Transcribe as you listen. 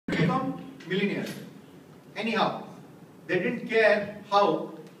become millionaires. Anyhow, they didn't care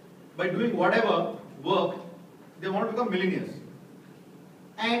how, by doing whatever work, they want to become millionaires.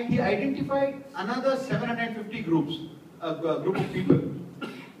 And he identified another 750 groups, a group of people.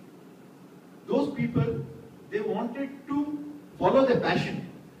 Those people, they wanted to follow their passion.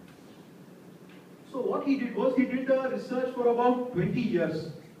 So what he did was, he did a research for about 20 years.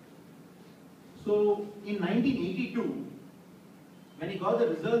 So in 1982, when he got the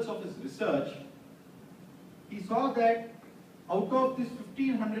results of his research, he saw that out of these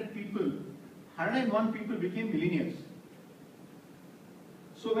 1500 people, 101 people became millionaires.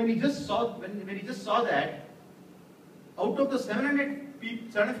 So when he just saw that, out of the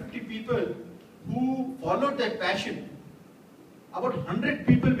 750 people who followed their passion, about 100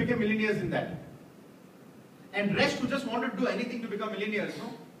 people became millionaires in that. And rest who just wanted to do anything to become millionaires,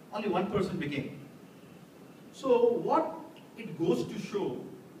 no? Only one person became. So what it goes to show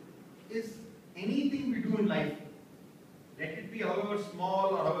is anything we do in life, let it be however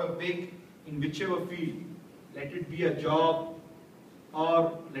small or however big, in whichever field, let it be a job,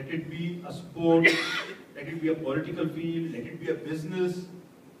 or let it be a sport, let it be a political field, let it be a business,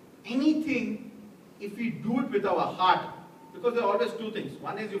 anything, if we do it with our heart, because there are always two things.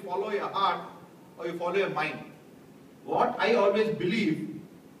 One is you follow your heart or you follow your mind. What I always believe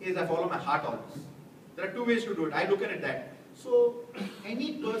is I follow my heart always. There are two ways to do it. I look at it that. So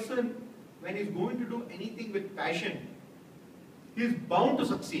any person, when he's going to do anything with passion, he's bound to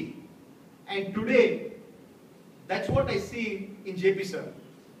succeed. And today, that's what I see in JP sir.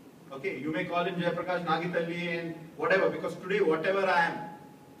 Okay, you may call him Jayaprakash, NAGATHIHALLI and whatever, because today, whatever I am,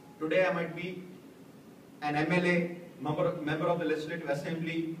 today I might be an MLA, member of the Legislative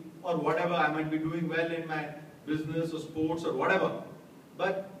Assembly, or whatever, I might be doing well in my business or sports or whatever.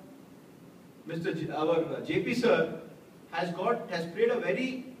 But our JP sir has played a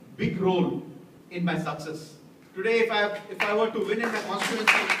very big role in my success. Today, if I were to win in my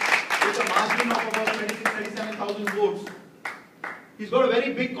constituency with a margin of about 37,000 votes, he's got a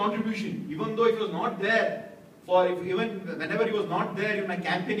very big contribution. Even though if he was not there, even whenever he was not there in my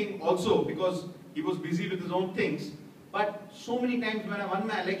campaigning also, because he was busy with his own things. But so many times when I won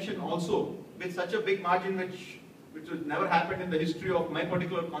my election also, with such a big margin which has never happened in the history of my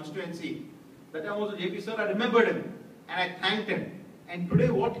particular constituency, that time also JP sir, I remembered him and I thanked him. And today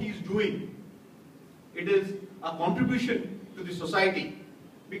what he is doing, it is a contribution to the society.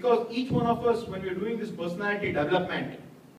 Because each one of us, when we are doing this personality development,